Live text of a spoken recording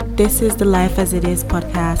This is the Life as It Is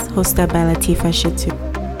podcast hosted by Latifat Shittu.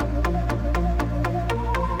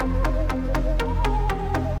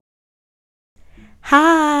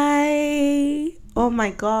 Hi! Oh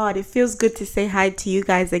my god, it feels good to say hi to you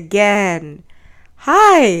guys again.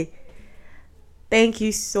 Hi! Thank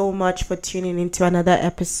you so much for tuning into another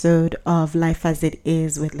episode of Life as It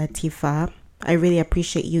Is with Latifat. I really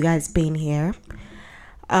appreciate you guys being here.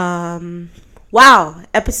 Wow,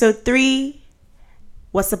 episode 3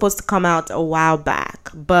 was supposed to come out a while back,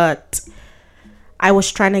 but I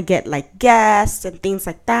was trying to get like guests and things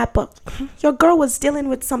like that, but your girl was dealing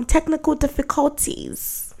with some technical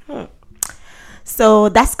difficulties. So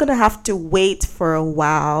that's gonna have to wait for a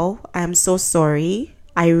while. I'm so sorry.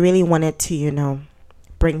 I really wanted to,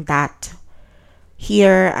 bring that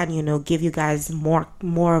here and, give you guys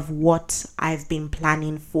more of what I've been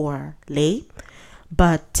planning for late.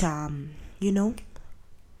 But,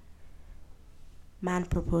 man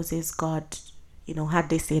proposes, God, how'd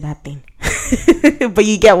they say that thing? But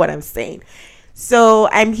you get what I'm saying. So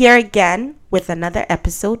I'm here again with another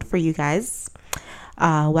episode for you guys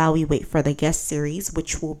while we wait for the guest series,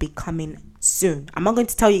 which will be coming soon. I'm not going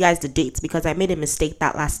to tell you guys the dates because I made a mistake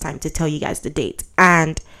that last time to tell you guys the date.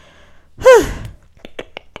 And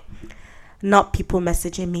not people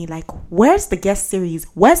messaging me like, where's the guest series?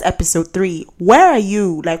 Where's episode 3? Where are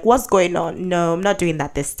you? Like, what's going on? No, I'm not doing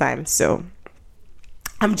that this time. So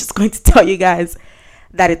I'm just going to tell you guys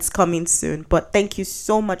that it's coming soon. But thank you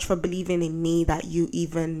so much for believing in me, that you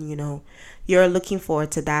even, you're looking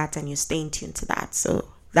forward to that and you're staying tuned to that. So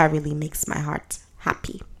that really makes my heart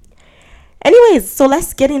happy. Anyways, so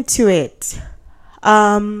let's get into it.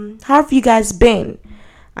 How have you guys been?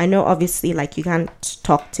 I know obviously like you can't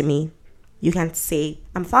talk to me. You can't say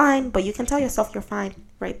I'm fine, but you can tell yourself you're fine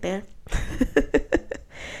right there.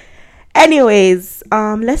 Anyways,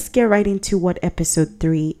 let's get right into what episode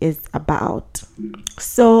 3 is about.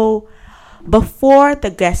 So before the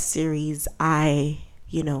guest series, I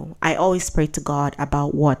always pray to God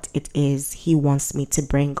about what it is He wants me to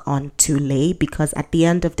bring on to lay, because at the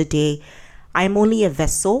end of the day, I'm only a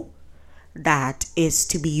vessel that is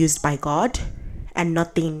to be used by God and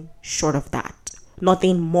nothing short of that,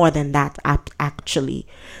 nothing more than that actually.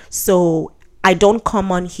 So I don't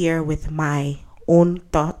come on here with my own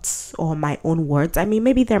thoughts or my own words. I mean,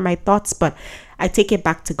 maybe they're my thoughts, but I take it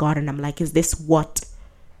back to God and I'm like, is this what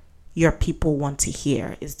your people want to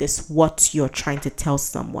hear? Is this what you're trying to tell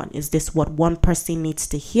someone? Is this what one person needs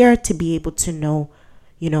to hear to be able to know,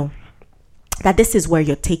 that this is where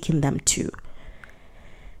you're taking them to?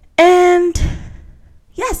 And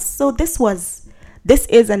yes, so this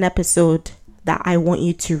is an episode that I want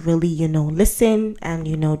you to really, listen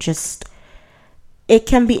and, just, it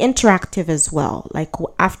can be interactive as well. Like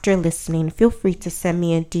after listening, feel free to send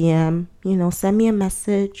me a DM, send me a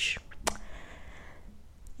message,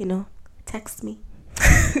 text me,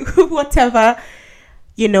 whatever,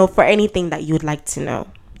 for anything that you'd like to know,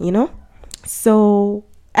 So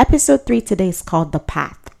episode 3 today is called The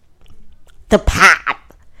Path. The Path.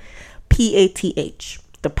 P-A-T-H.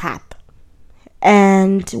 The Path.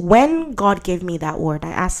 And when God gave me that word, I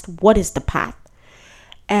asked, what is the path?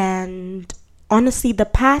 And honestly, the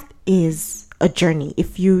path is a journey.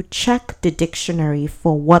 If you check the dictionary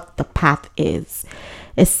for what the path is,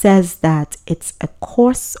 it says that it's a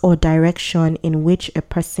course or direction in which a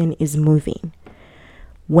person is moving.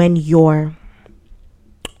 When you're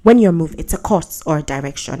moving, it's a course or a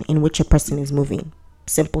direction in which a person is moving.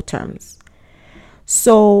 Simple terms.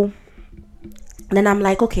 So then I'm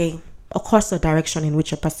like, okay, a course or direction in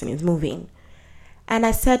which a person is moving. And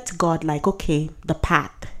I said to God, like, okay, the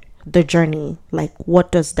path, the journey, like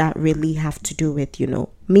what does that really have to do with,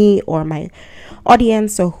 me or my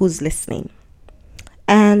audience or who's listening?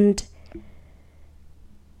 And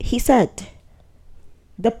He said,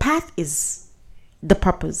 the path is the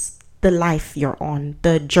purpose, the life you're on,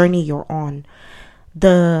 the journey you're on,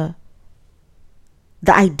 the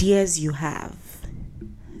ideas you have,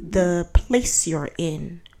 the place you're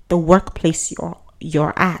in, the workplace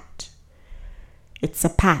you're at. It's a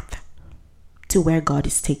path to where God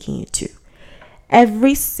is taking you to.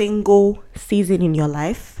 Every single season in your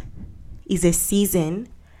life is a season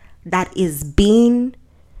that is being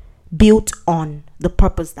built on the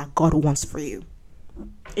purpose that God wants for you,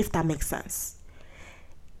 if that makes sense.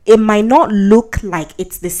 It might not look like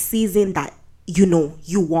it's the season that you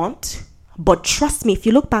want, but trust me, if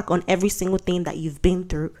you look back on every single thing that you've been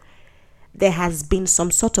through, there has been some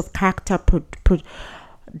sort of character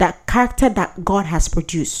that God has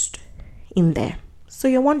produced in there. So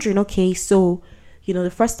you're wondering, okay, so the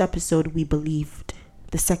first episode we believed,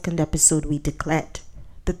 the second episode we declared,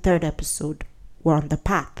 the third episode we're on the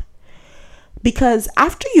path. Because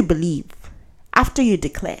after you believe, after you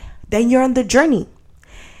declare, then you're on the journey.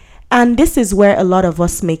 And this is where a lot of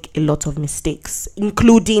us make a lot of mistakes,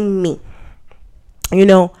 including me.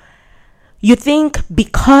 You think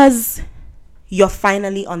because you're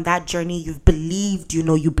finally on that journey, you've believed,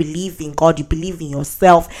 you believe in God, you believe in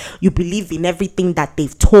yourself, you believe in everything that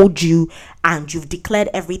they've told you, and you've declared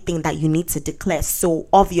everything that you need to declare. So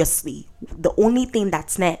obviously, the only thing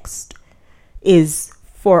that's next is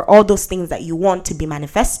for all those things that you want to be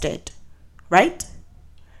manifested, right?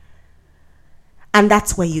 And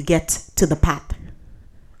that's where you get to the path.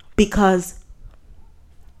 Because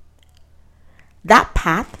that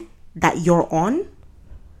path that you're on,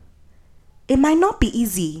 it might not be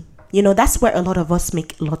easy. That's where a lot of us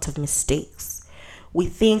make a lot of mistakes. We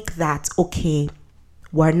think that, okay,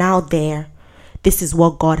 we're now there. This is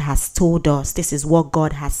what God has told us. This is what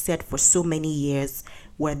God has said for so many years.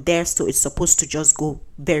 We're there, so it's supposed to just go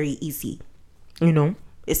very easy.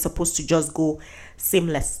 It's supposed to just go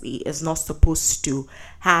seamlessly. It's not supposed to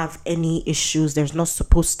have any issues. There's not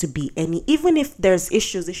supposed to be any. Even if there's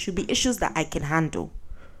issues, it should be issues that I can handle.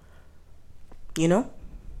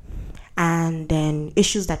 And then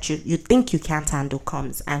issues that you think you can't handle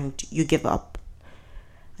comes and you give up.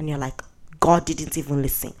 And you're like, God didn't even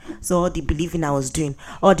listen. So all the believing I was doing,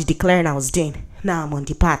 all the declaring I was doing, now I'm on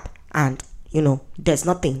the path. And, there's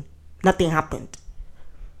nothing happened.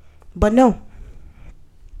 But no,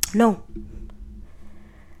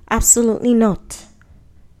 absolutely not.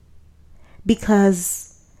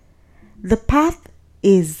 Because the path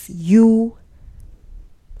is you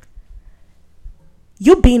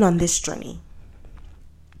being on this journey.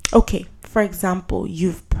 Okay, for example,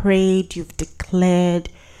 you've prayed, you've declared,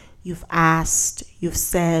 you've asked, you've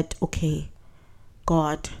said, okay,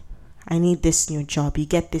 God, I need this new job. You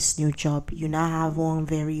get this new job. You now have one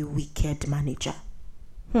very wicked manager.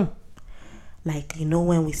 Like,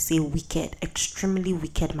 when we say wicked, extremely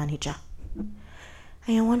wicked manager. And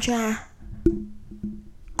you wonder,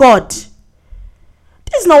 God, this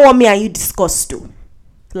is not what me and you discussed though.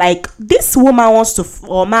 Like, this woman wants to,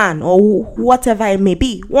 or man, or whatever it may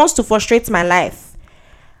be, wants to frustrate my life.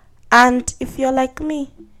 And if you're like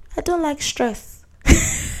me, I don't like stress.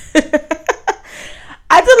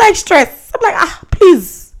 I don't like stress. I'm like,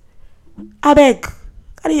 please, I beg,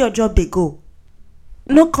 carry your job, they go.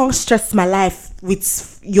 No, can't stress my life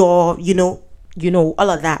with your, all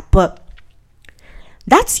of that. But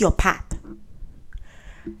that's your path.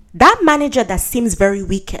 That manager that seems very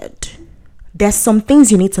wicked, there's some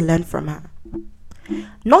things you need to learn from her.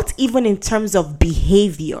 Not even in terms of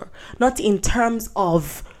behavior, not in terms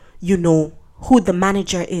of, who the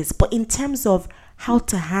manager is, but in terms of how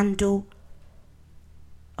to handle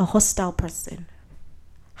a hostile person.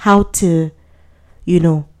 How to,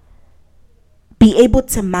 be able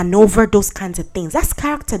to maneuver those kinds of things. That's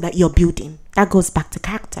character that you're building. That goes back to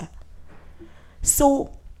character.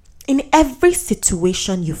 So in every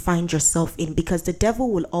situation you find yourself in, because the devil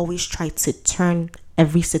will always try to turn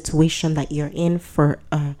every situation that you're in for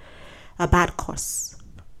a bad cause.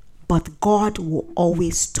 But God will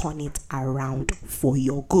always turn it around for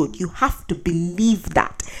your good. You have to believe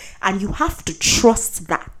that. And you have to trust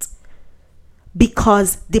that.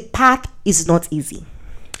 Because the path is not easy.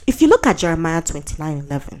 If you look at Jeremiah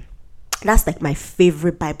 29:11, that's like my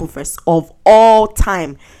favorite Bible verse of all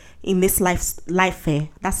time in this life.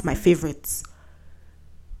 That's my favorite.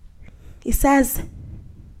 It says,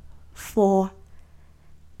 for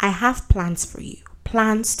I have plans for you,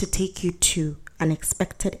 plans to take you to an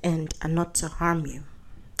expected end and not to harm you.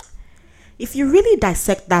 If you really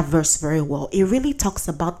dissect that verse very well, it really talks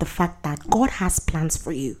about the fact that God has plans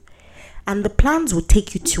for you. And the plans will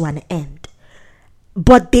take you to an end.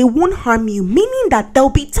 But they won't harm you. Meaning that there'll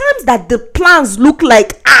be times that the plans look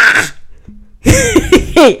like,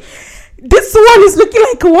 this one is looking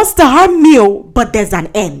like it wants to harm me. But there's an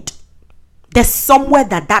end. There's somewhere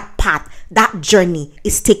that path, that journey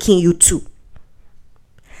is taking you to.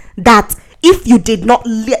 That if you did not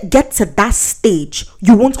get to that stage,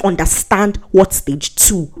 you won't understand what stage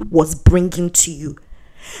 2 was bringing to you.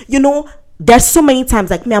 There's so many times,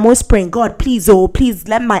 like me, I'm always praying, God, please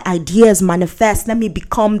let my ideas manifest. Let me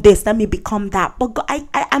become this, let me become that. But God,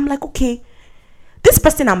 I'm like, okay, this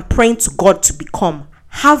person I'm praying to God to become,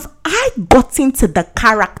 have I gotten to the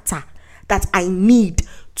character that I need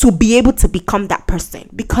to be able to become that person?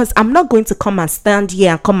 Because I'm not going to come and stand here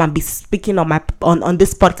and come and be speaking on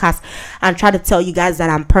this podcast and try to tell you guys that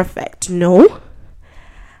I'm perfect. No.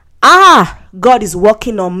 God is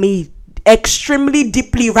working on me extremely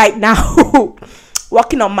deeply right now.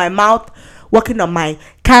 Working on my mouth, working on my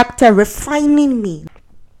character, refining me.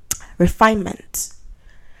 Refinement.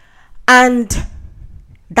 And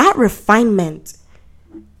that refinement,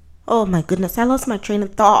 oh my goodness, I lost my train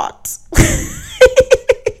of thought.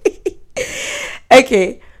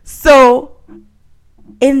 Okay, so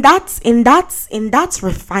in that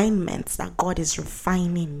refinement that God is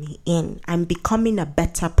refining me in, I'm becoming a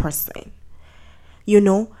better person.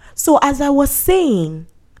 So as I was saying,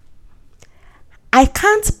 I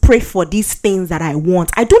can't pray for these things that I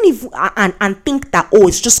want. I don't even and think that, oh,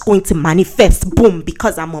 it's just going to manifest, boom,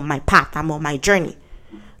 because I'm on my path, I'm on my journey.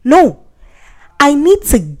 No, I need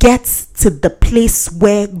to get to the place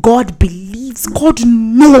where God believes, God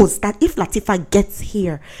knows that if Latifat gets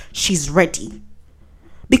here, she's ready.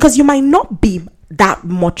 Because you might not be that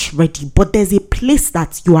much ready, but there's a place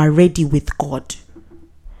that you are ready with God.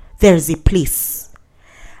 There's a place.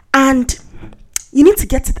 And you need to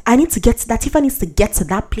get to, I need to get to that. Tifa needs to get to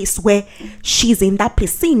that place where she's in that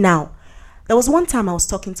place. See now, there was one time I was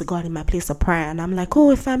talking to God in my place of prayer, and I'm like,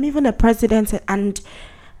 oh, if I'm even a president, and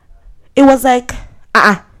it was like,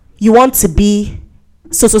 you want to be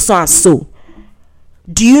so and so.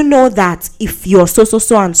 Do you know that if you're so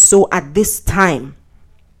and so at this time,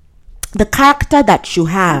 the character that you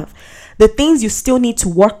have, the things you still need to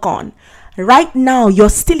work on, right now you're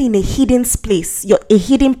still in a hidden place. A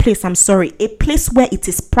place where it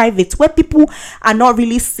is private, where people are not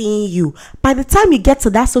really seeing you. By the time you get to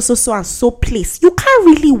that so and so place, you can't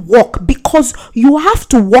really walk, because you have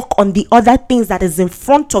to work on the other things that is in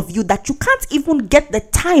front of you, that you can't even get the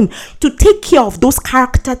time to take care of those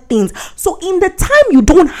character things. So in the time you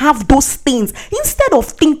don't have those things, instead of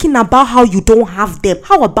thinking about how you don't have them,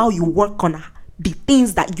 how about you work on the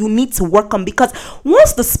things that you need to work on? Because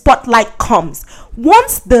once the spotlight comes,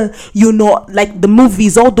 once the like the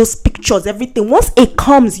movies, all those pictures, everything, once it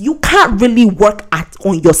comes, you can't really work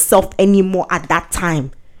on yourself anymore at that time,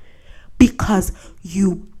 because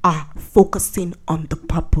you are focusing on the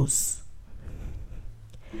purpose.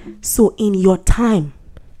 So in your time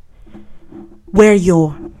where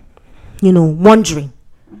you're wondering,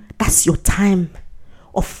 that's your time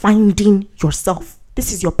of finding yourself.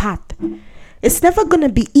 This is your path. It's never going to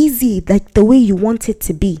be easy like the way you want it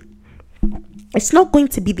to be. It's not going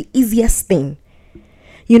to be the easiest thing.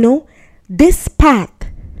 This path,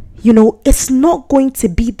 it's not going to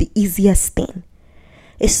be the easiest thing.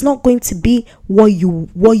 It's not going to be what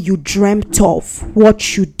you dreamt of,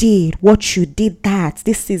 what you did, that,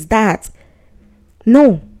 this is that.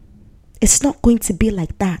 No, it's not going to be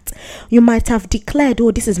like that. You might have declared,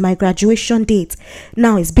 oh, this is my graduation date.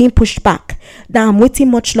 Now it's being pushed back. Now I'm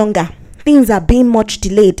waiting much longer. Things are being much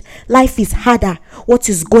delayed. Life is harder. What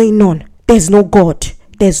is going on? There's no God.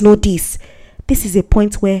 There's no this. This is a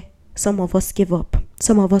point where some of us give up.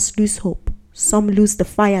 Some of us lose hope. Some lose the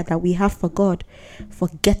fire that we have for God,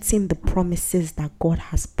 forgetting the promises that God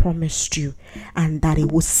has promised you, and that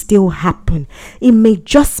it will still happen. It may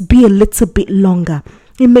just be a little bit longer.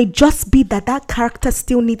 It may just be that character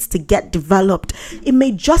still needs to get developed. It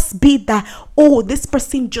may just be that, oh, this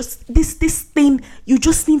person just, this thing, you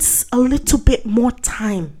just need a little bit more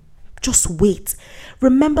time. Just wait.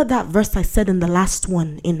 Remember that verse I said in the last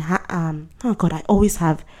one in, oh God, I always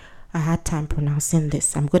have a hard time pronouncing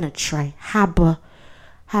this. I'm going to try.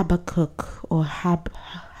 Habakkuk or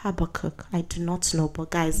Habakkuk. I do not know,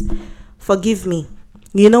 but guys, forgive me.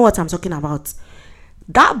 You know what I'm talking about.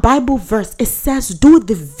 That Bible verse, it says, though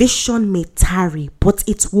the vision may tarry, but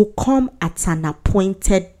it will come at an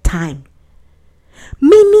appointed time.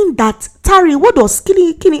 Meaning that tarry, what does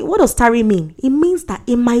tarry mean? It means that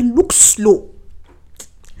it might look slow.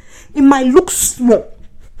 It might look slow.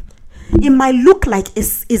 It might look like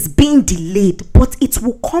it's being delayed, but it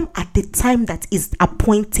will come at the time that is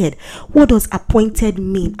appointed. What does appointed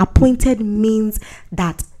mean? Appointed means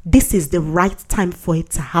that this is the right time for it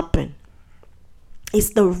to happen.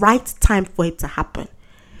 It's the right time for it to happen.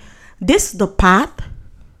 The path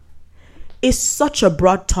is such a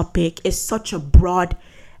broad topic. It's such a broad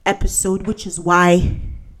episode, which is why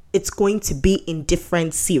it's going to be in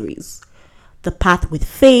different series. The path with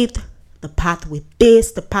faith, the path with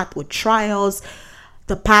this, the path with trials,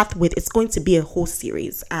 the path with, it's going to be a whole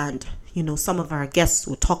series. And, some of our guests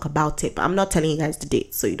will talk about it, but I'm not telling you guys the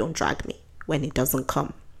date, so you don't drag me when it doesn't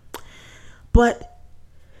come. But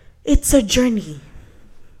it's a journey.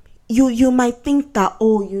 You might think that,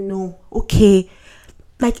 okay,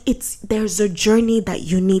 like there's a journey that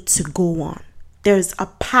you need to go on. There's a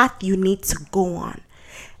path you need to go on.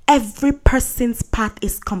 Every person's path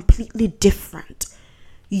is completely different.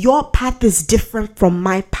 Your path is different from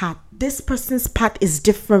my path. This person's path is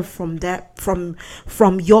different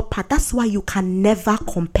from your path. That's why you can never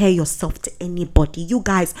compare yourself to anybody. You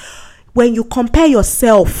guys, when you compare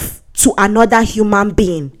yourself to another human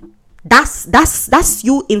being, That's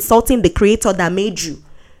you insulting the creator that made you,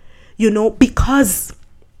 because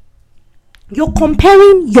you're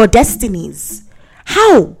comparing your destinies.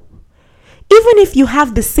 How? Even if you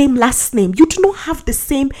have the same last name, you don't have the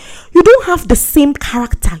same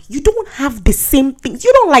character. You don't have the same things.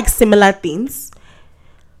 You don't like similar things.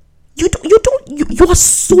 You are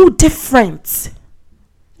so different.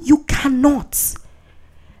 You cannot.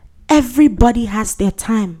 Everybody has their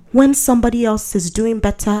time. When somebody else is doing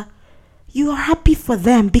better, you are happy for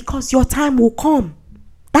them because your time will come.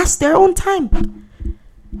 That's their own time.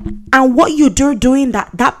 And what you do during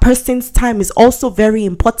that person's time is also very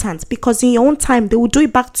important, because in your own time, they will do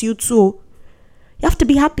it back to you too. You have to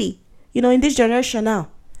be happy. In this generation now,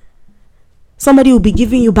 somebody will be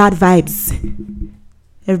giving you bad vibes.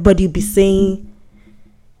 Everybody will be saying,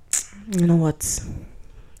 you know what?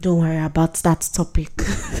 Don't worry about that topic.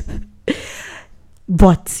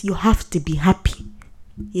 But you have to be happy,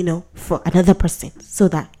 for another person, so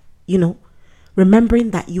that,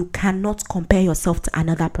 remembering that you cannot compare yourself to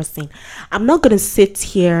another person. I'm not going to sit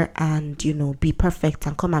here and, be perfect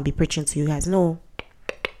and come and be preaching to you guys. No.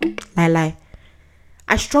 Lie.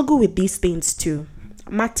 I struggle with these things too.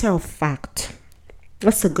 Matter of fact,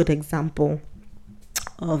 that's a good example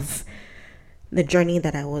of the journey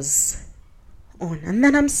that I was on. And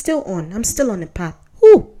then I'm still on a path.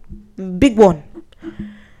 Ooh, big one.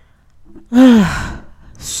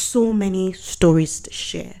 So many stories to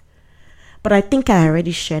share. But I think I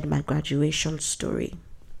already shared my graduation story.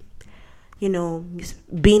 Being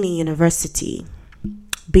in university,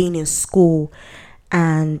 being in school,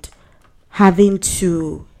 and having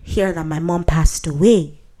to hear that my mom passed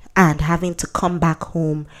away, and having to come back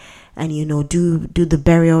home and, do the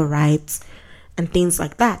burial rites and things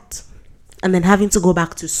like that. And then having to go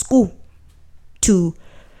back to school to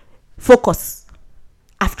focus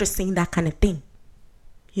after saying that kind of thing.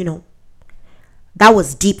 That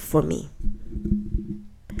was deep for me.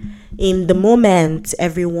 In the moment,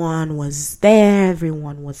 everyone was there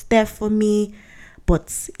for me.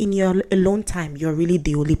 But in your alone time, you're really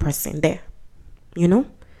the only person there.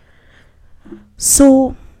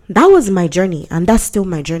 So that was my journey, and that's still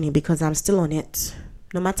my journey because I'm still on it.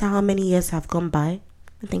 No matter how many years have gone by,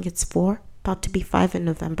 I think it's 4, about to be 5 in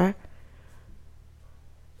November,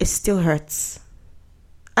 it still hurts.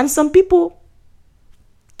 And some people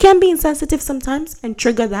can be insensitive sometimes and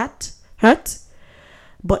trigger that hurt.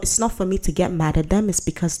 But it's not for me to get mad at them. It's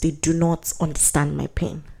because they do not understand my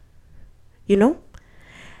pain.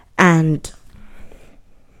 And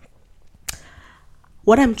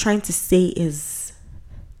what I'm trying to say is,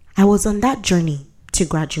 I was on that journey to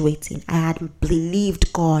graduating. I had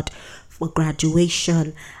believed God for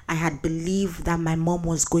graduation. I had believed that my mom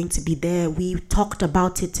was going to be there. We talked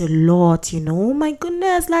about it a lot, Oh my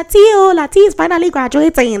goodness, Lati is finally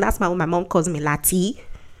graduating. That's what my mom calls me, Lati.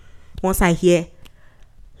 Once I hear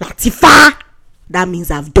Latifat, that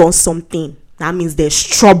means I've done something. That means there's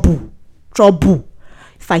trouble.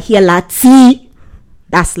 If I hear Lati,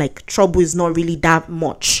 that's like trouble is not really that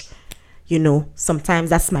much.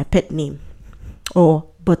 Sometimes that's my pet name.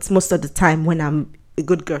 But most of the time when I'm a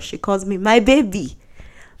good girl, she calls me my baby.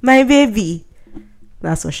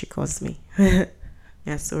 That's what she calls me.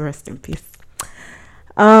 Yeah, so rest in peace.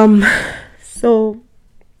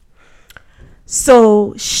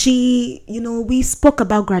 So she, we spoke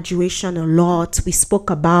about graduation a lot. We spoke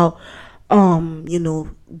about,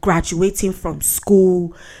 graduating from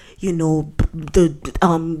school,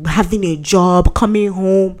 the having a job, coming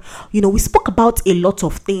home. We spoke about a lot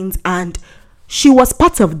of things, and she was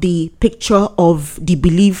part of the picture of the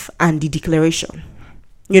belief and the declaration.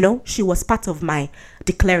 She was part of my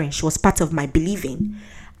declaring. She was part of my believing.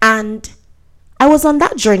 And I was on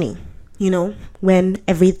that journey, when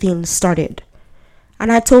everything started.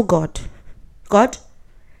 And I told God,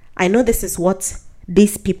 I know this is what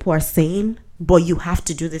these people are saying, but you have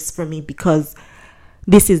to do this for me because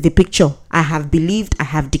this is the picture. I have believed, I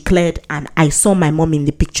have declared, and I saw my mom in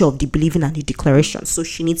the picture of the believing and the declaration. So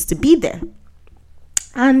she needs to be there.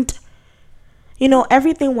 And,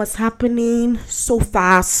 everything was happening so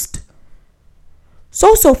fast.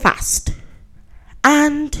 So fast.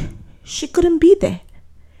 And she couldn't be there.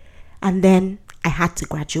 And then I had to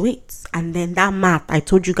graduate. And then that math I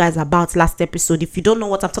told you guys about last episode, if you don't know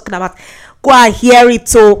what I'm talking about, go and hear it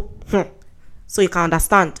so you can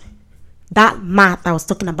understand. That math I was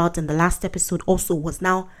talking about in the last episode also was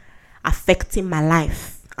now affecting my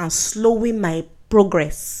life and slowing my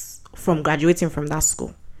progress from graduating from that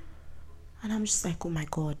school. And I'm just like, oh my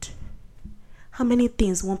God, how many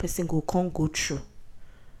things one person can't go through?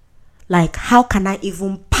 Like, how can I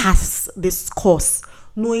even pass this course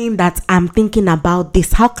knowing that I'm thinking about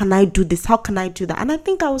this. How can I do this? How can I do that? And I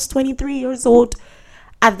think I was 23 years old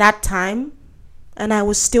at that time. And I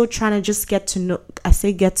was still trying to just get to know. I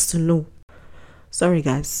say gets to know. Sorry,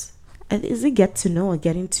 guys. Is it get to know or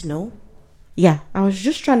getting to know? Yeah, I was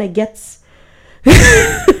just trying to get...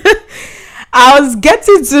 I was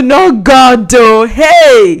getting to know God, though.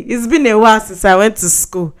 Hey, it's been a while since I went to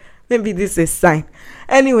school. Maybe this is a sign.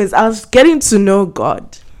 Anyways, I was getting to know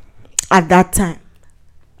God at that time.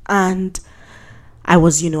 And I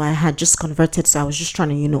was, I had just converted. So I was just trying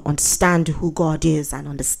to, understand who God is and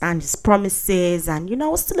understand his promises. And, I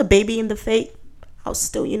was still a baby in the faith. I was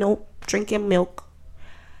still, drinking milk.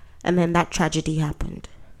 And then that tragedy happened.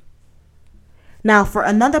 Now, for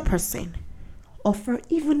another person, or for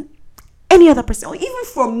even any other person, or even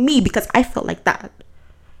for me, because I felt like that,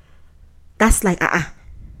 that's like,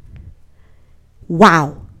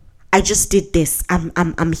 wow, I just did this.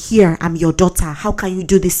 I'm here. I'm your daughter. How can you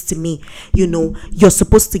do this to me? You're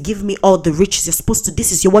supposed to give me all the riches. You're supposed to,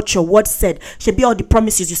 this is what your word said. Should be all the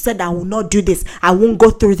promises. You said I will not do this. I won't go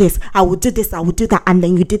through this. I will do this. I will do that. And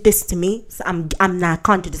then you did this to me. So I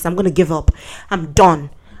can't do this. I'm going to give up. I'm done.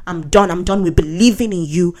 I'm done with believing in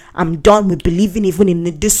you. I'm done with believing even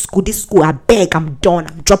in this school. I beg. I'm done.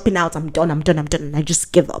 I'm dropping out. I'm done. And I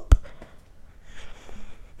just give up.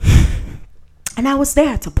 And I was there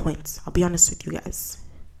at a point. I'll be honest with you guys.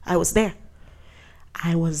 I was there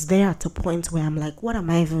at a point where I'm like, what am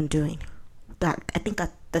I even doing? That I think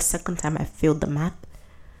at the second time I failed the math,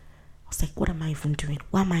 I was like, what am I even doing?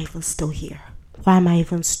 Why am I even still here? Why am I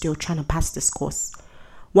even still trying to pass this course?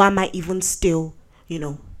 Why am I even still,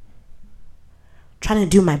 trying to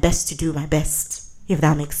do my best to do my best, if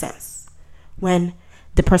that makes sense? When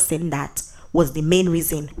the person that was the main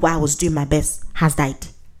reason why I was doing my best has died.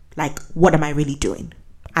 Like, what am I really doing?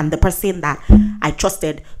 And the person that I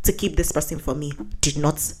trusted to keep this person for me did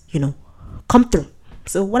not, come through.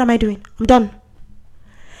 So what am I doing? I'm done.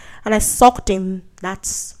 And I sucked in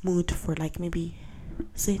that mood for like maybe,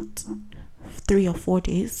 is it 3 or 4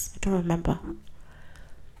 days? I don't remember.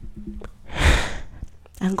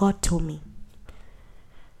 And God told me,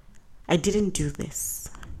 I didn't do this.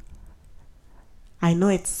 I know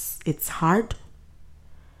it's hard.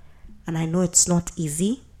 And I know it's not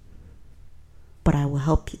easy. But I will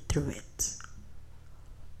help you through it.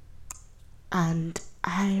 And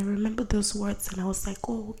I remember those words and I was like,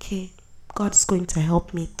 oh, okay. God's going to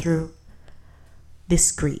help me through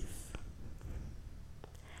this grief.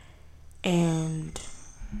 And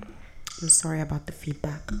I'm sorry about the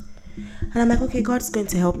feedback. And I'm like, okay, God's going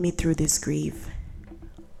to help me through this grief.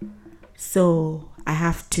 So I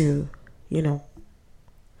have to, I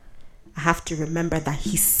have to remember that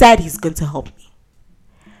he said he's going to help me.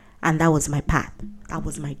 And that was my path. That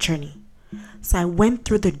was my journey. So I went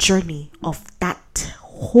through the journey of that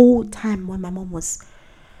whole time when my mom was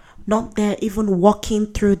not there, even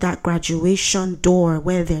walking through that graduation door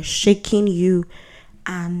where they're shaking you.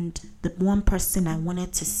 And the one person I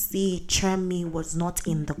wanted to see cheer me was not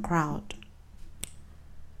in the crowd.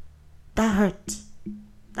 That hurt.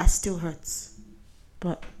 That still hurts.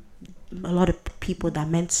 But a lot of people that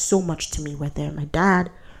meant so much to me were there. My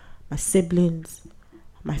dad, my siblings,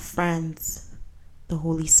 my friends, the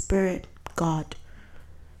Holy Spirit, God,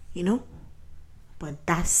 but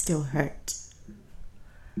that still hurt.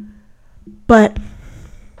 But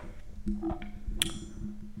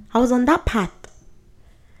I was on that path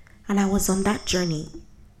and I was on that journey,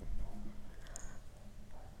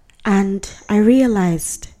 and I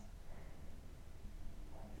realized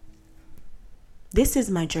this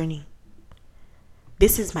is my journey.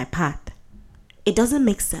 This is my path. It doesn't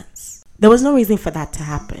make sense. There was no reason for that to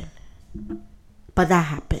happen. But that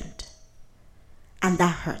happened. And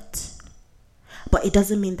that hurt. But it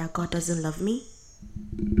doesn't mean that God doesn't love me.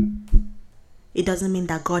 It doesn't mean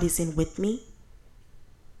that God isn't with me.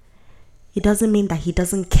 It doesn't mean that he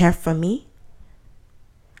doesn't care for me.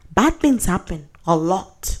 Bad things happen a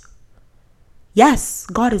lot. Yes,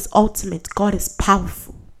 God is ultimate. God is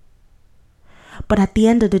powerful. But at the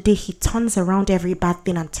end of the day, he turns around every bad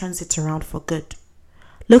thing and turns it around for good.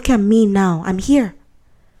 Look at me now. I'm here.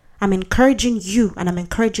 I'm encouraging you, and I'm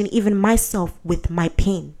encouraging even myself with my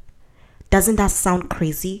pain. Doesn't that sound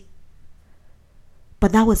crazy?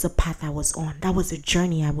 But that was a path I was on. That was a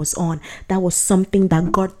journey I was on. That was something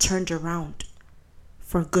that God turned around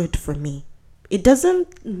for good for me. It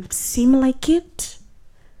doesn't seem like it,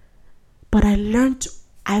 but I've learned,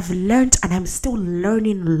 and I'm still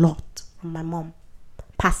learning a lot from my mom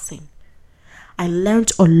passing. I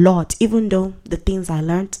learned a lot, even though the things I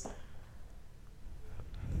learned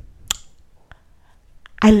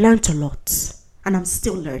a lot, and I'm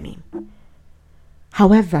still learning.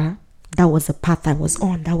 However, that was a path I was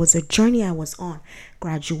on. That was a journey I was on.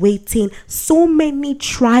 Graduating, so many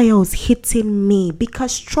trials hitting me,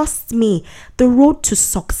 because trust me, the road to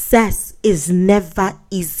success is never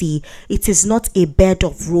easy. It is not a bed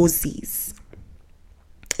of roses.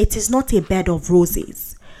 It is not a bed of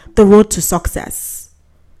roses. The road to success.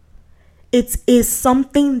 It is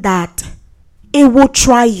something that it will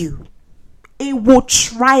try you. It will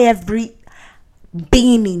try every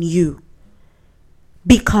being in you.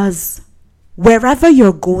 Because wherever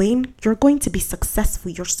you're going to be successful.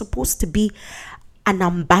 You're supposed to be an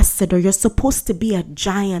ambassador. You're supposed to be a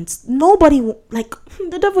giant. Nobody, like,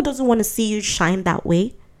 the devil doesn't want to see you shine that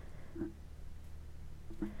way.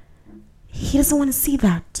 He doesn't want to see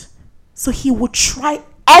that. So he will try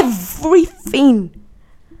everything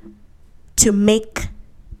to make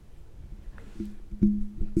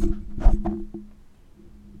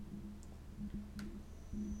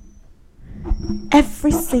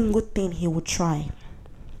every single thing he will try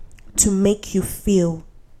to make you feel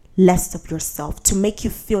less of yourself, to make you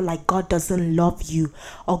feel like God doesn't love you,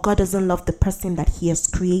 or God doesn't love the person that he has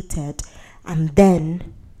created. And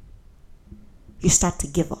then you start to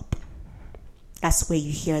give up. That's where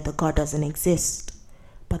you hear that God doesn't exist.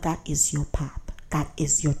 But that is your path. That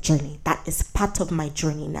is your journey. That is part of my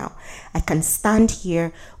journey now. I can stand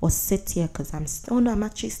here or sit here because I'm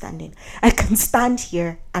actually standing. I can stand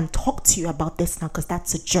here and talk to you about this now because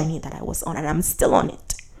that's a journey that I was on and I'm still on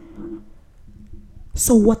it.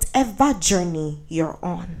 So whatever journey you're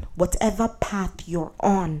on, whatever path you're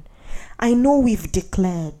on, I know we've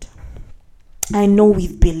declared. I know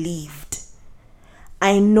we've believed.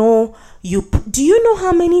 I know you. Do you know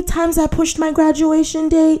how many times I pushed my graduation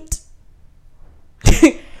date?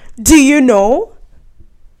 Do you know?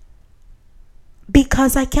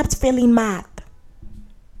 Because I kept failing math.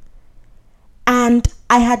 And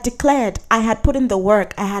I had declared, I had put in the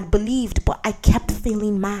work, I had believed, but I kept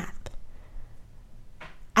failing math.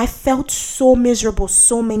 I felt so miserable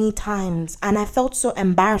so many times, and I felt so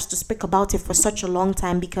embarrassed to speak about it for such a long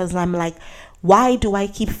time because I'm like, why do I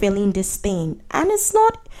keep failing this thing? And it's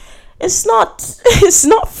not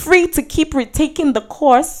free to keep retaking the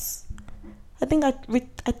course. I think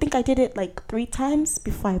I did it like 3 times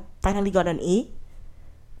before I finally got an A.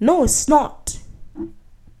 No, it's not.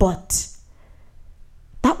 But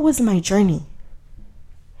that was my journey.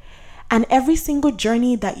 And every single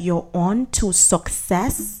journey that you're on to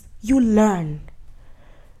success, you learn,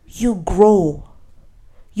 you grow,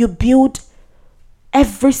 you build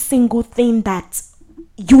every single thing that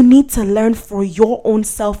you need to learn for your own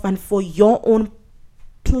self and for your own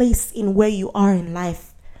place in where you are in life.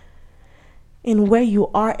 In where you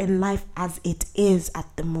are in life as it is at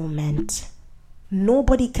the moment.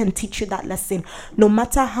 Nobody can teach you that lesson. No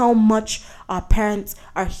matter how much our parents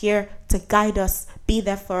are here to guide us, be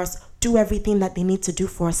there for us, do everything that they need to do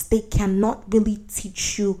for us, they cannot really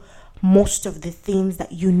teach you most of the things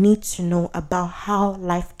that you need to know about how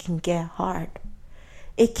life can get hard.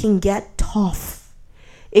 It can get tough.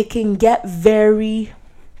 It can get very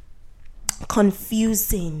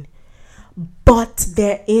confusing. But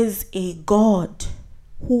there is a God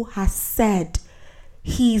who has said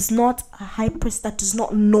He's not a high priest that does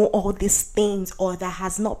not know all these things or that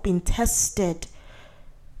has not been tested.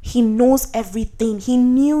 He knows everything. He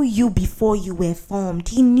knew you before you were formed.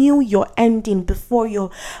 He knew your ending before your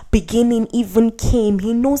beginning even came.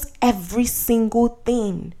 He knows every single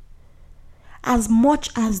thing. As much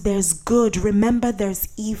as there's good, remember there's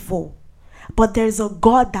evil. But there's a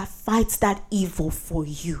God that fights that evil for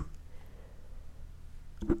you.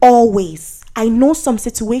 Always. I know some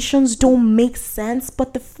situations don't make sense,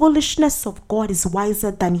 but the foolishness of God is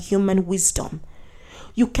wiser than human wisdom.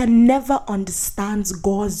 You can never understand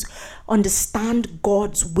God's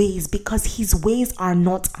ways because his ways are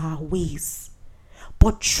not our ways.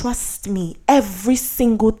 But trust me, every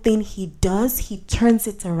single thing he does, he turns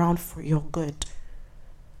it around for your good.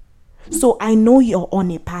 So I know you're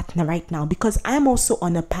on a path right now because I'm also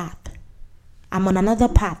on a path. I'm on another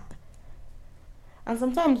path. And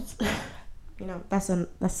sometimes, that's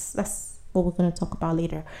what we're going to talk about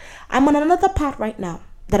later. I'm on another path right now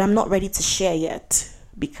that I'm not ready to share yet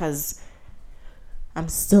because I'm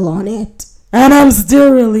still on it. And I'm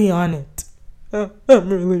still really on it. I'm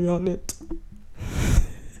really on it.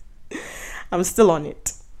 I'm still on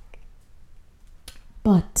it.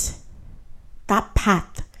 But that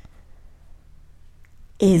path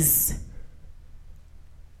is,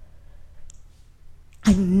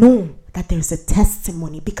 I know that there's a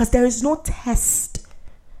testimony because there is no test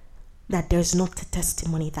that there's not a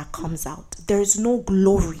testimony that comes out. There is no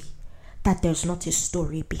glory that there's not a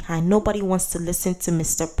story behind. Nobody wants to listen to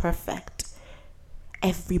Mr. Perfect.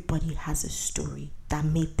 Everybody has a story that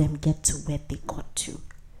made them get to where they got to.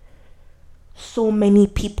 So many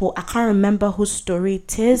people, I can't remember whose story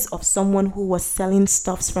it is, of someone who was selling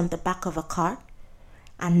stuffs from the back of a car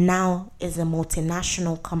and now is a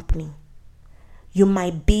multinational company. You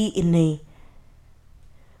might be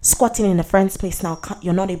squatting in a friend's place now,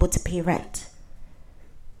 you're not able to pay rent.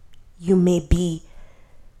 You may be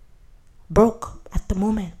broke at the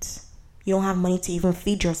moment. You don't have money to even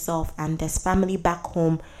feed yourself, and there's family back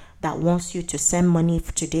home that wants you to send money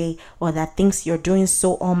for today, or that thinks you're doing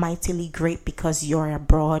so almightily great because you're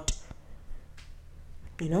abroad.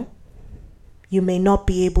 You may not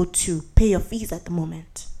be able to pay your fees at the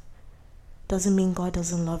moment. Doesn't mean God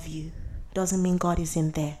doesn't love you. Doesn't mean God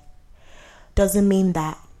isn't there. Doesn't mean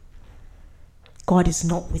that God is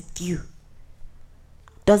not with you.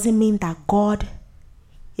 Doesn't mean that God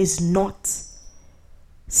is not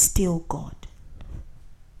still God.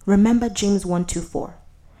 Remember James 1:24.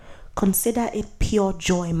 Consider it pure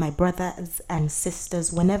joy, my brothers and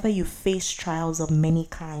sisters, whenever you face trials of many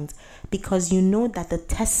kinds, because you know that the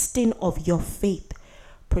testing of your faith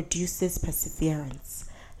produces perseverance.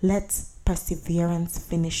 Let perseverance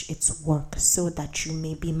finish its work so that you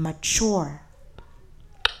may be mature.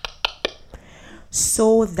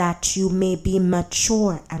 So that you may be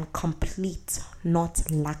mature and complete, not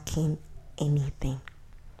lacking anything.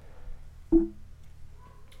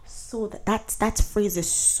 So that phrase is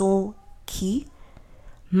so key.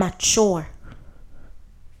 Mature.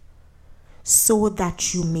 So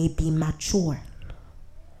that you may be mature.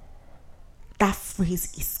 That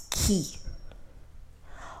phrase is key.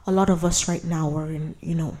 A lot of us right now are in,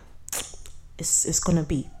 it's going to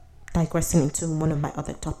be digressing into one of my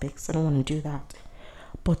other topics. I don't want to do that.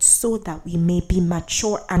 But so that we may be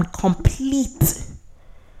mature and complete,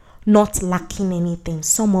 not lacking anything.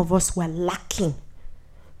 Some of us were lacking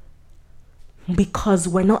because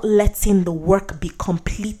we're not letting the work be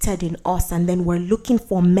completed in us, and then we're looking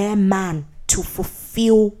for mere man to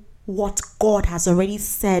fulfill what God has already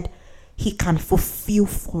said he can fulfill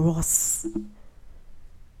for us.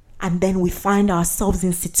 And then we find ourselves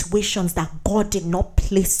in situations that God did not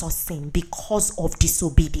place us in because of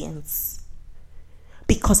disobedience.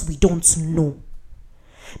 Because we don't know.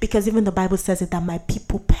 Because even the Bible says it, that my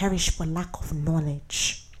people perish for lack of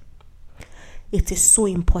knowledge. It is so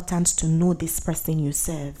important to know this person you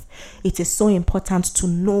serve. It is so important to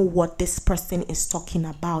know what this person is talking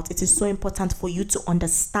about. It is so important for you to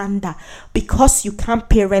understand that because you can't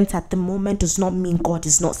parent at the moment does not mean God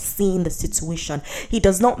is not seeing the situation. It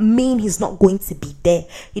does not mean he's not going to be there.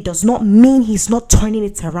 It does not mean he's not turning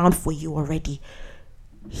it around for you already.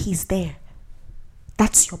 He's there.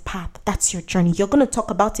 That's your path. That's your journey. You're going to talk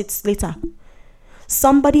about it later.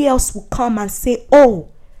 Somebody else will come and say, oh,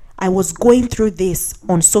 I was going through this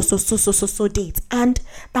on so date, and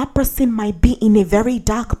that person might be in a very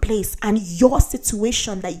dark place, and your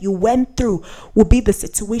situation that you went through will be the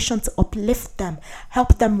situation to uplift them,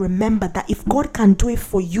 help them remember that if God can do it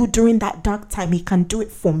for you during that dark time, he can do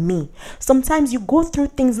it for me. Sometimes you go through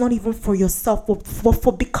things not even for yourself, but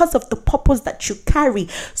for because of the purpose that you carry,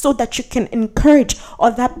 so that you can encourage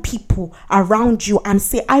other people around you and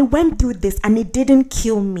say, I went through this and it didn't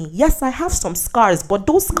kill me. Yes, I have some scars, but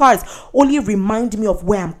those scars only remind me of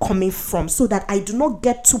where I'm coming from, so that I do not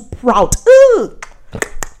get too proud.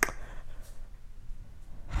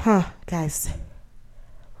 Guys.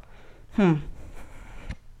 You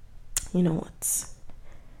know what?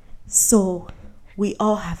 So we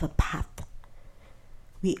all have a path.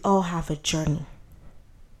 We all have a journey.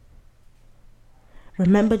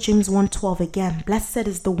 Remember James 1:12 again. Blessed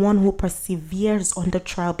is the one who perseveres under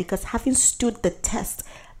trial, because having stood the test,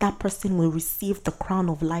 that person will receive the crown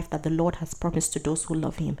of life that the Lord has promised to those who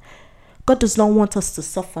love him. God does not want us to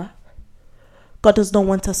suffer. God does not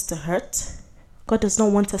want us to hurt. God does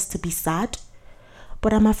not want us to be sad.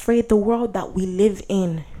 But I'm afraid the world that we live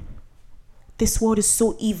in, this world is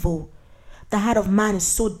so evil. The heart of man is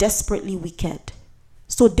so desperately wicked.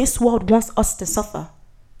 So this world wants us to suffer.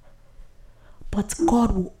 But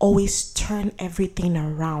God will always turn everything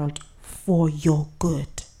around for your good.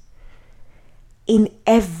 In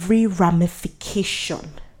every ramification,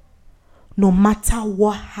 no matter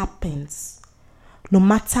what happens, no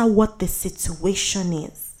matter what the situation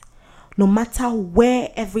is, no matter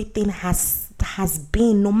where everything has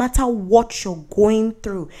been, no matter what you're going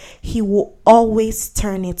through, he will always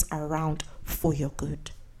turn it around for your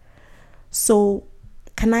good. So,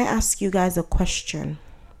 can I ask you guys a question?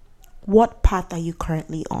 What path are you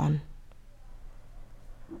currently on?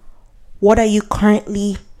 What are you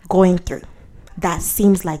currently going through that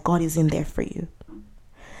seems like God isn't there for you?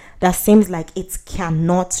 That seems like it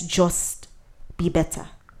cannot just be better,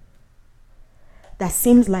 that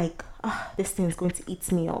seems like, this thing is going to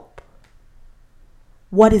eat me up.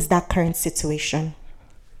 What is that current situation?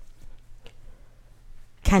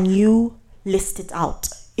 Can you list it out?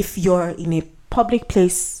 If you're in a public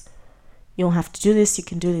place, you don't have to do this. You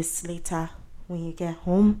can do this later when you get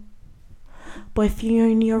home. But if you're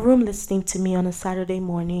in your room listening to me on a Saturday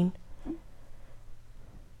morning,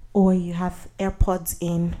 or you have AirPods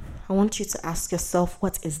in, I want you to ask yourself,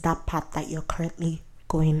 what is that path that you're currently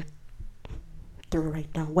going through right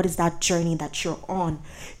now? What is that journey that you're on?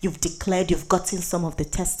 You've declared, you've gotten some of the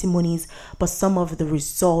testimonies, but some of the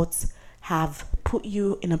results have put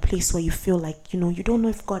you in a place where you feel like, you don't know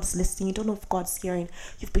if God's listening, you don't know if God's hearing.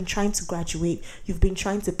 You've been trying to graduate, you've been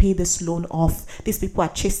trying to pay this loan off, these people are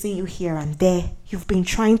chasing you here and there, you've been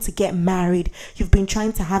trying to get married, you've been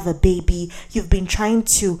trying to have a baby, you've been trying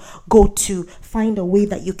to find a way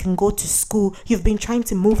that you can go to school, you've been trying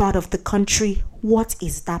to move out of the country. What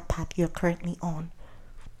is that path you're currently on?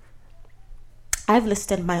 I've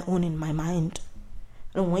listed my own in my mind.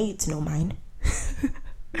 I don't want you to know mine.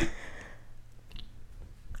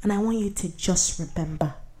 And I want you to just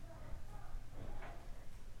remember.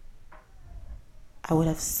 I would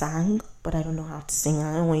have sang, but I don't know how to sing.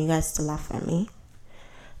 I don't want you guys to laugh at me.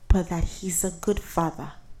 But that he's a good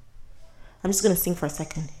father. I'm just going to sing for a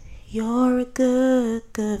second. You're a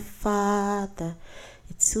good, good father.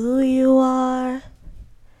 It's who you are.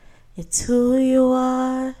 It's who you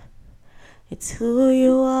are. It's who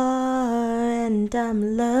you are. And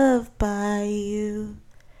I'm loved by you.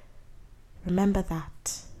 Remember that.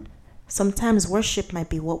 Sometimes worship might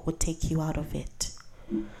be what would take you out of it.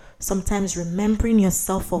 Sometimes remembering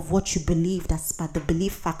yourself of what you believed, that's by the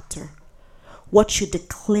belief factor, what you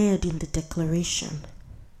declared in the declaration,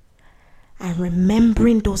 and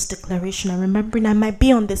remembering those declarations, and remembering I might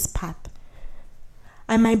be on this path.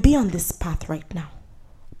 I might be on this path right now,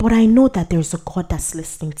 but I know that there's a God that's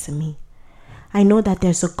listening to me. I know that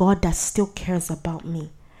there's a God that still cares about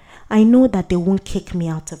me. I know that they won't kick me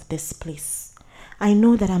out of this place. I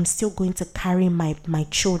know that I'm still going to carry my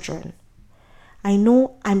children. I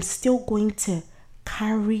know I'm still going to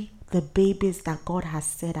carry the babies that God has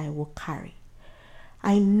said I will carry.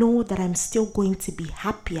 I know that I'm still going to be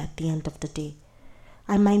happy at the end of the day.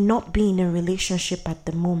 I might not be in a relationship at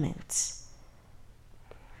the moment.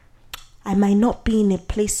 I might not be in a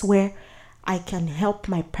place where I can help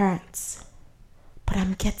my parents. But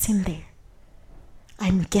I'm getting there.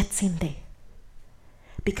 I'm getting there.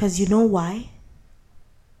 Because you know why?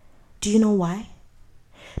 Do you know why?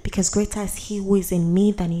 Because greater is he who is in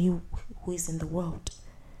me than he who is in the world.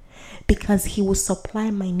 Because he will supply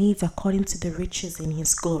my needs according to the riches in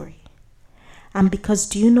his glory. And because,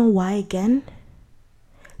 do you know why again?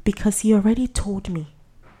 Because he already told me.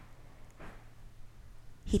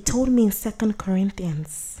 He told me in 2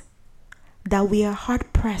 Corinthians that we are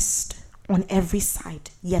hard pressed on every side,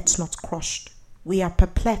 yet not crushed. We are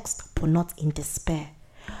perplexed, but not in despair.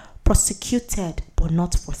 Persecuted, but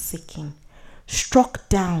not forsaken. Struck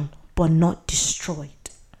down, but not destroyed.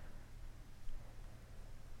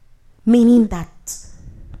 Meaning that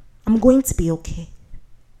I'm going to be okay.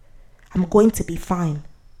 I'm going to be fine.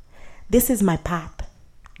 This is my path.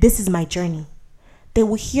 This is my journey. They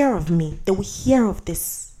will hear of me. They will hear of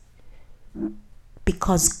this.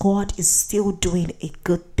 Because God is still doing a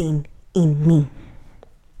good thing in me.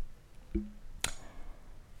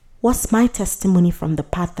 What's my testimony from the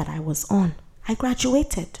path that I was on? I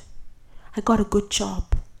graduated. I got a good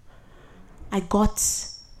job. I got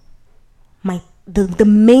the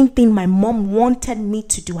main thing my mom wanted me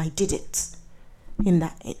to do. I did it.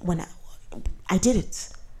 I did it.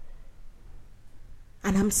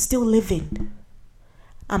 And I'm still living.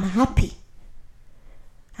 I'm happy.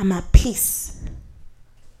 I'm at peace.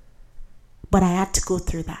 But I had to go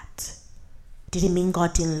through that. Did it mean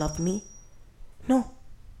God didn't love me? No.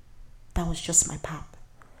 That was just my path.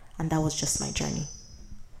 And that was just my journey.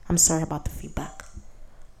 I'm sorry about the feedback.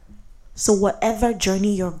 So whatever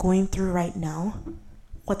journey you're going through right now,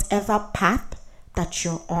 whatever path that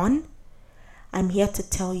you're on, I'm here to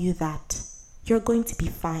tell you that you're going to be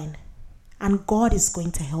fine. And God is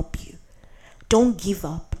going to help you. Don't give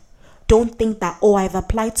up. Don't think that, I've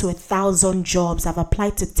applied to 1,000 jobs. I've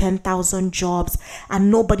applied to 10,000 jobs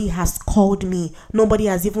and nobody has called me. Nobody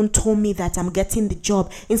has even told me that I'm getting the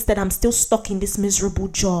job. Instead, I'm still stuck in this miserable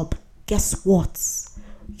job. Guess what?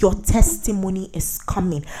 Your testimony is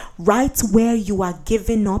coming. Right where you are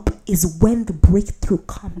giving up is when the breakthrough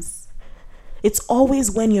comes. It's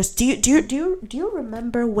always when you're... Do you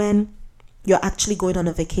remember when you're actually going on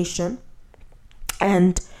a vacation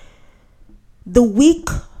and the week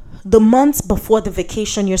the months before the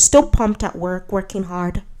vacation, you're still pumped at work, working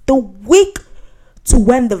hard. The week to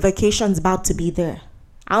when the vacation's about to be there.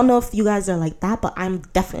 I don't know if you guys are like that, but I'm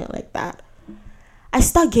definitely like that. I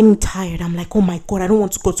start getting tired. I'm like, oh my God, I don't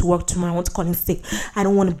want to go to work tomorrow. I want to call in sick. I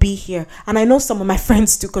don't want to be here. And I know some of my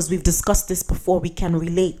friends too, because we've discussed this before. We can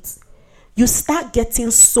relate. You start getting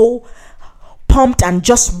so pumped and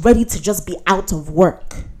just ready to just be out of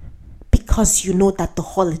work because you know that the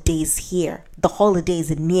holiday is here. The holiday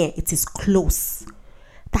is near. It is close.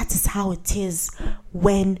 That is how it is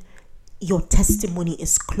when your testimony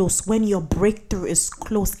is close, when your breakthrough is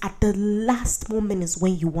close. At the last moment is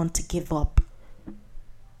when you want to give up.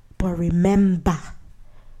 But remember,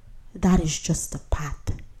 that is just a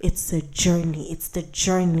path. It's a journey. It's the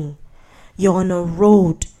journey. You're on a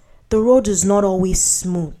road. The road is not always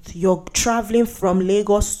smooth. You're traveling from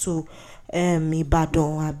Lagos to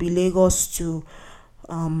Ibadan, Lagos to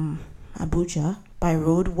Abuja by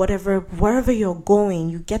road, wherever you're going,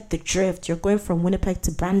 you get the drift. You're going from Winnipeg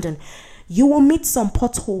to Brandon. You will meet some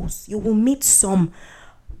potholes. You will meet some,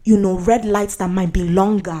 red lights that might be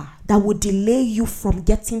longer, that would delay you from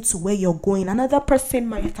getting to where you're going. Another person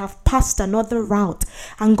might have passed another route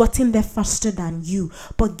and gotten there faster than you.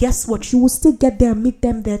 But guess what? You will still get there and meet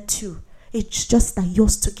them there too. It's just that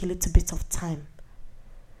yours took a little bit of time.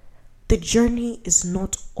 The journey is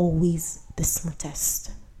not always the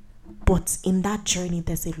smoothest. But in that journey,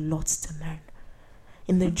 there's a lot to learn.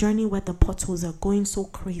 In the journey where the potholes are going so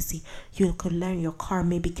crazy, you could learn your car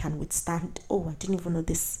maybe can withstand. Oh, I didn't even know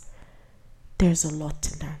this. There's a lot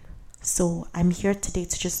to learn. So I'm here today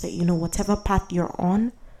to just let you know, whatever path you're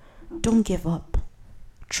on, don't give up.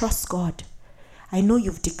 Trust God. I know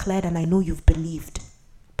you've declared and I know you've believed,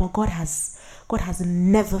 but God has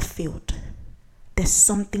never failed. There's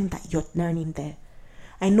something that you're learning there.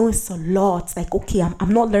 I know it's a lot. Like, okay,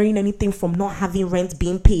 I'm not learning anything from not having rent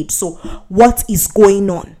being paid. So what is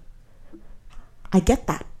going on? I get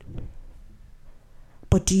that.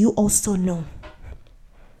 But do you also know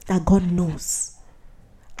that God knows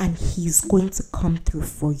and He's going to come through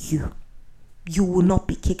for you? You will not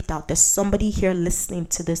be kicked out. There's somebody here listening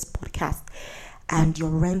to this podcast and your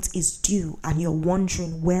rent is due and you're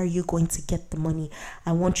wondering where you're going to get the money.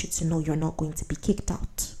 I want you to know you're not going to be kicked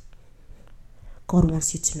out. God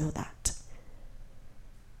wants you to know that.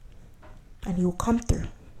 And He will come through.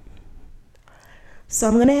 So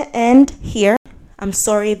I'm going to end here. I'm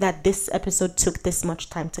sorry that this episode took this much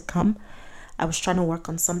time to come. I was trying to work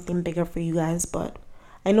on something bigger for you guys, but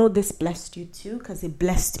I know this blessed you too, because it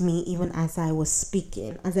blessed me even as I was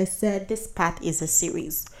speaking. As I said, this path is a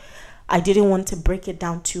series. I didn't want to break it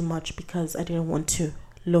down too much because I didn't want to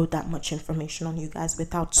load that much information on you guys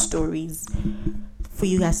without stories for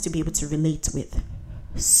you guys to be able to relate with.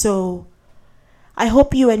 So I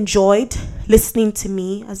hope you enjoyed listening to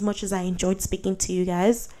me as much as I enjoyed speaking to you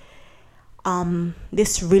guys.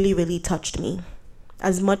 This really, really touched me.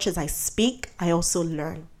 As much as I speak, I also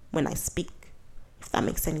learn when I speak, if that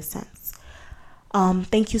makes any sense.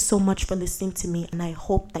 Thank you so much for listening to me, and I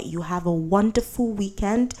hope that you have a wonderful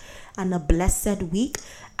weekend and a blessed week.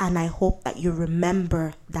 And I hope that you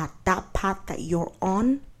remember that path that you're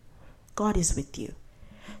on, God is with you.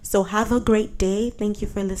 So have a great day. Thank you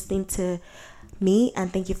for listening to me,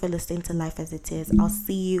 and thank you for listening to Life as It Is. I'll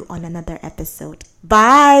see you on another episode.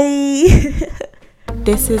 Bye.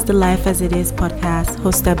 This is the Life as It Is podcast,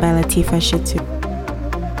 hosted by Latifat Shittu.